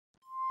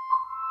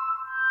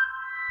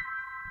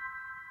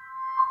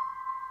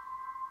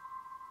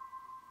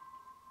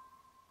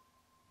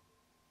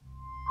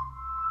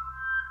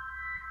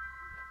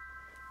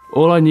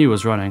All I knew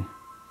was running.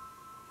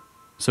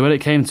 So when it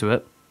came to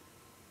it,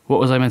 what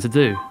was I meant to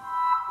do?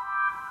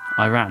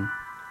 I ran.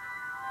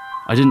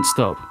 I didn't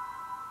stop.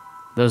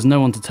 There was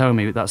no one to tell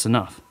me that's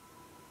enough,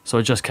 so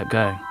I just kept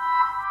going.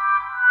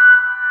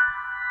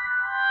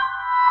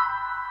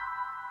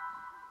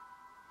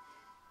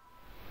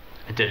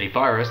 A deadly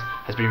virus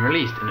has been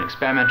released in an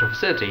experimental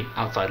facility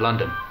outside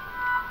London.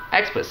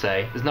 Experts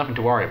say there's nothing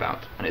to worry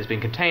about, and it is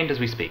being contained as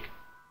we speak.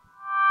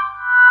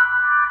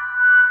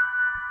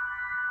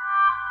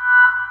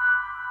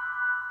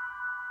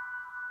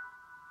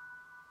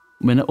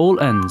 When it all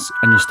ends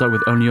and you're stuck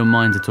with only your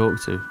mind to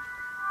talk to,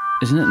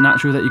 isn't it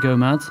natural that you go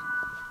mad?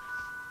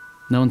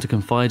 No one to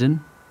confide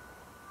in?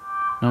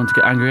 No one to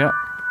get angry at?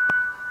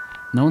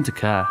 No one to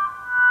care.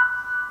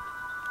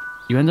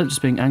 You end up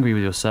just being angry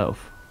with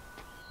yourself.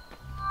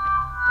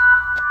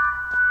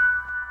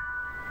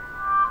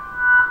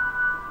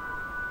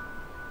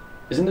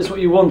 Isn't this what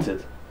you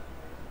wanted?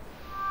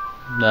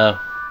 No.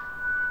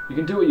 You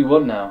can do what you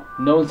want now.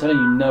 No one's telling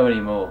you no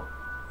anymore.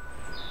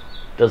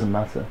 Doesn't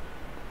matter.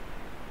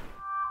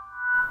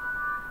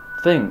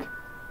 Think.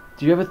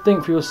 Do you ever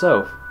think for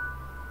yourself?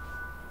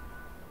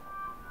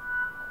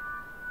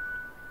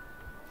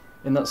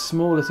 In that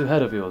small little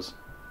head of yours,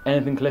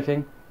 anything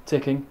clicking,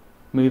 ticking,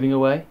 moving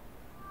away?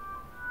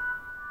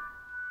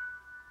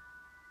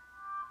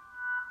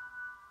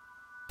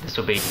 This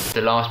will be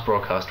the last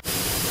broadcast.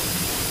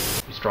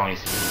 We strongly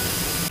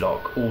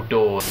lock all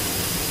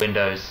doors,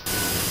 windows.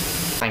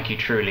 Thank you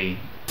truly.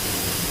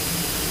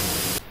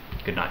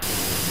 Good night.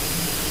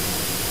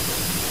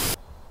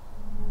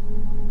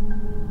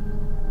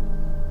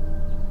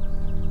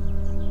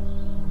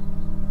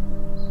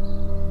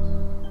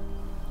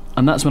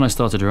 And that's when I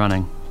started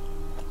running.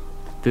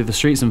 Through the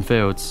streets and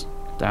fields,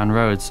 down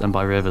roads and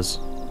by rivers.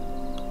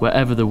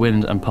 Wherever the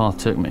wind and path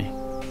took me,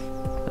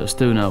 there was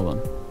still no one.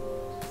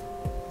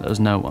 There was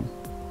no one.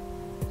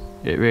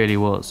 It really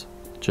was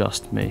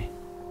just me.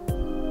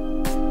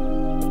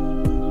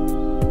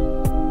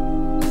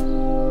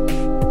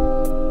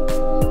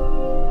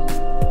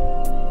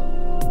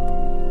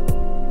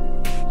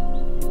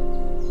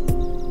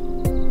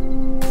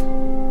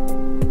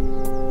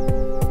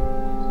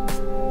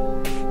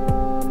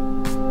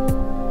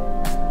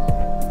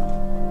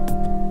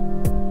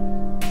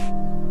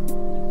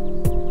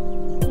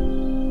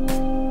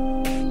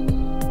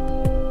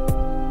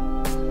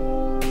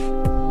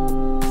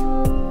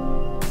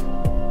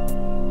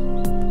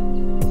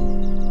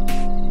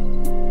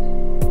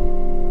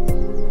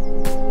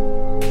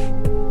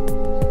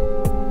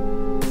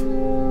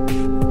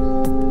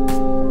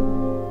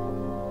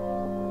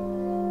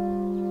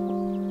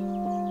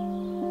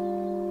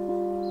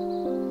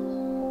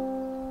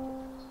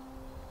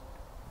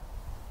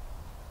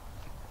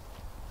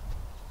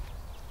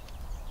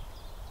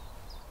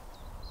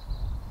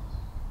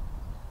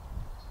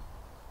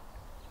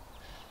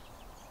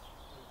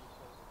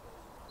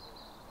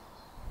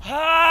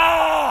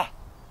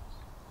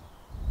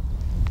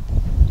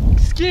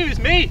 Excuse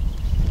me!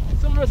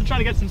 Some of us are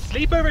trying to get some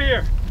sleep over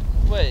here.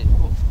 Wait,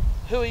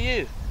 who are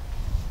you?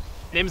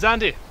 Name's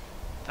Andy.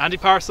 Andy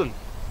Parson.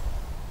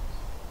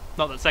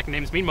 Not that second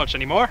names mean much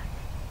anymore.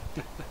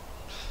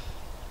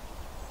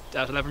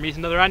 Doubt I'll ever meet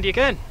another Andy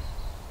again.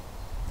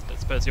 Don't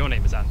suppose your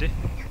name is Andy?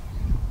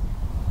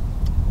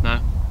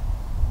 No.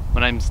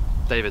 My name's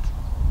David.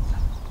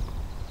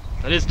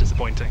 That is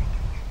disappointing.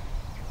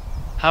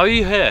 How are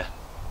you here?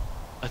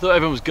 I thought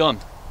everyone was gone.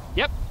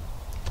 Yep.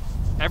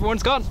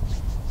 Everyone's gone.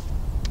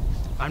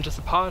 I'm just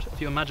a part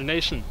of your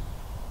imagination.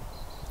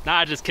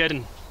 Nah, just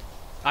kidding.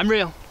 I'm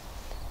real.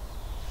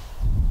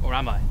 Or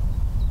am I?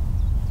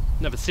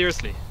 No, but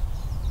seriously,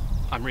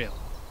 I'm real.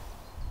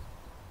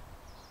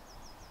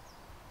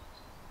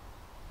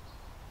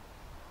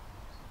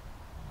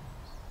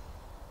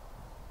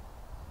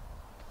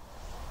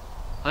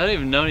 I don't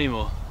even know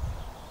anymore.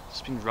 I've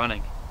just been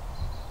running.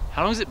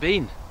 How long has it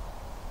been?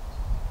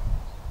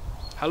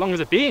 How long has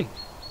it been?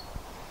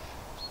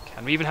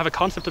 Can we even have a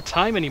concept of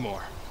time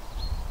anymore?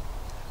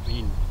 I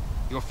mean,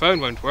 your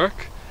phone won't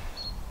work,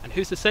 and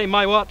who's to say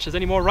my watch is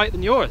any more right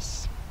than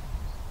yours?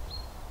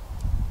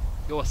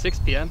 Your 6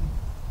 PM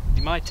would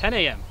be my 10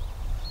 AM.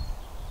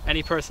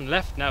 Any person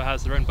left now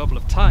has their own bubble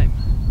of time,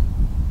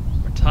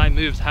 where time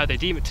moves how they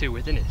deem it to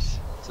within it.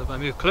 So if I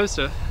move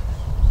closer,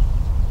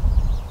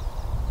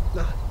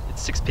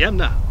 it's 6 PM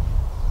now.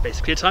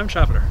 Basically a time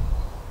traveller.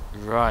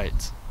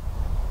 Right.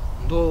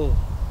 And all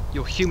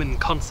your human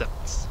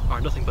concepts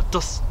are nothing but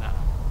dust now.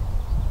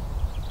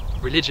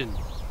 Religion,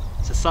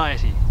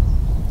 society,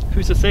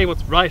 who's to say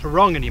what's right or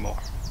wrong anymore?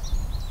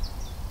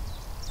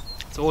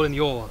 It's all in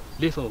your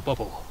little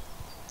bubble.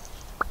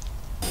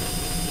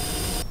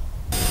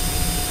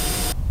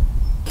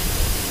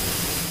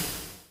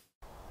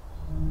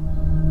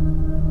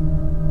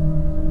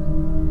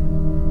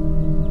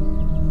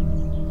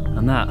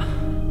 And that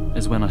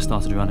is when I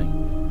started running.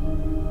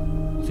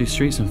 Through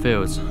streets and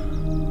fields,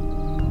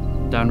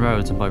 down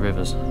roads and by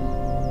rivers.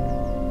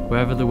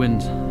 Wherever the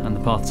wind and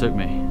the path took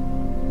me,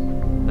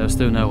 there was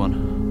still no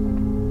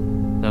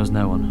one. There was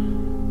no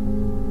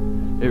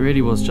one. It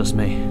really was just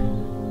me.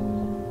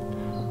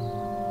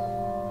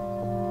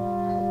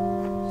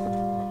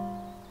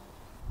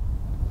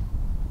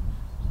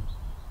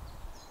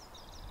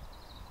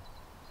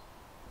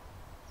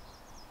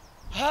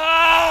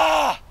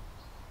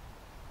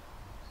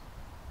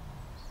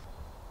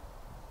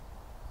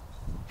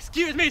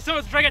 Excuse me,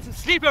 someone's trying to get some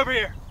sleep over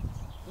here.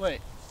 Wait,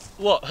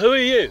 what? Who are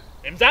you?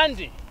 Name's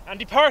Andy.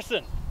 Andy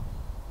Parson.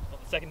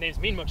 Not the second names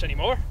mean much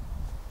anymore.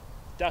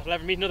 Doubt I'll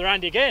ever meet another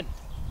Andy again.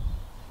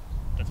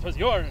 I suppose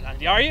you're an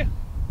Andy, are you?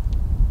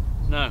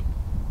 No,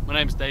 my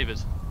name's David.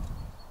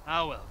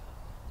 Ah well.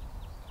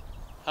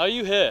 How are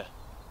you here?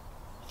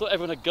 I thought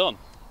everyone had gone.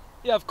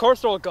 Yeah, of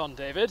course they're all gone,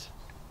 David.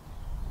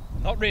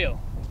 Not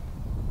real.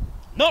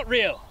 Not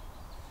real.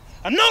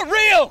 I'm not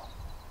real!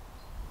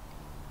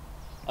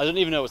 I don't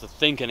even know what to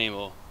think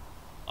anymore.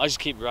 I just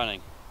keep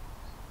running.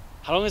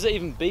 How long has it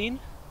even been?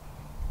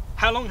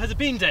 How long has it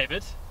been,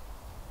 David?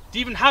 Do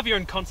you even have your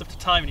own concept of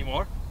time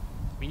anymore?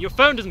 I mean, your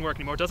phone doesn't work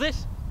anymore, does it?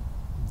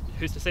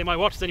 Who's to say my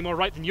watch is any more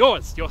right than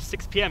yours? Your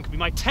 6 p.m. could be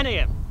my 10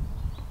 a.m.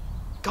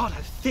 God, how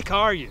thick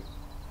are you?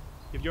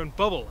 You have your own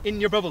bubble. In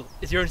your bubble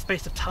is your own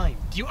space of time.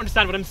 Do you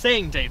understand what I'm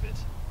saying, David?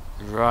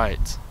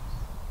 Right.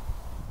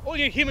 All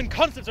your human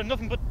concepts are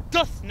nothing but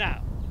dust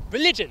now.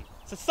 Religion,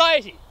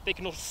 society, they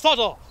can all sod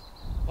off.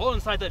 All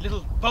inside that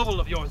little bubble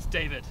of yours,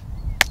 David.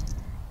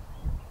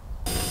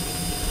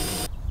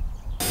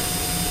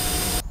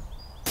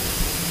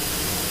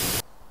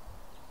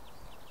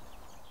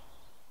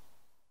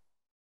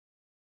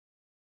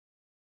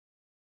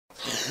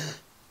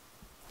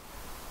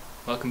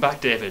 Welcome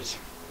back, David.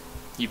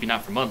 You've been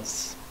out for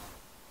months.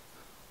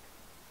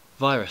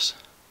 Virus.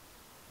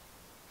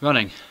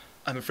 Running.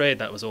 I'm afraid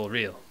that was all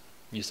real.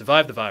 You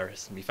survived the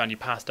virus, and we found you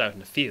passed out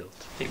in a field.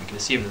 I think we can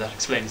assume that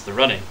explains the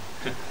running.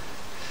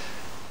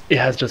 It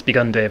has just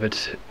begun, David.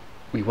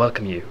 We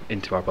welcome you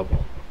into our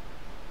bubble.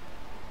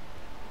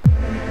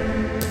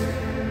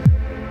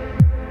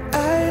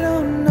 I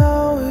don't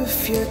know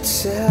if you're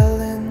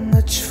telling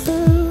the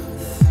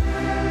truth,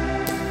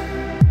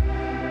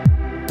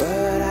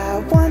 but I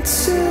want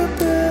to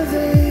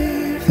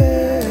believe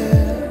it.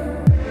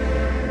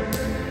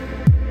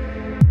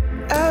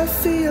 I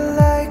feel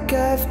like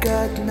I've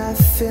got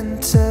nothing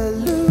to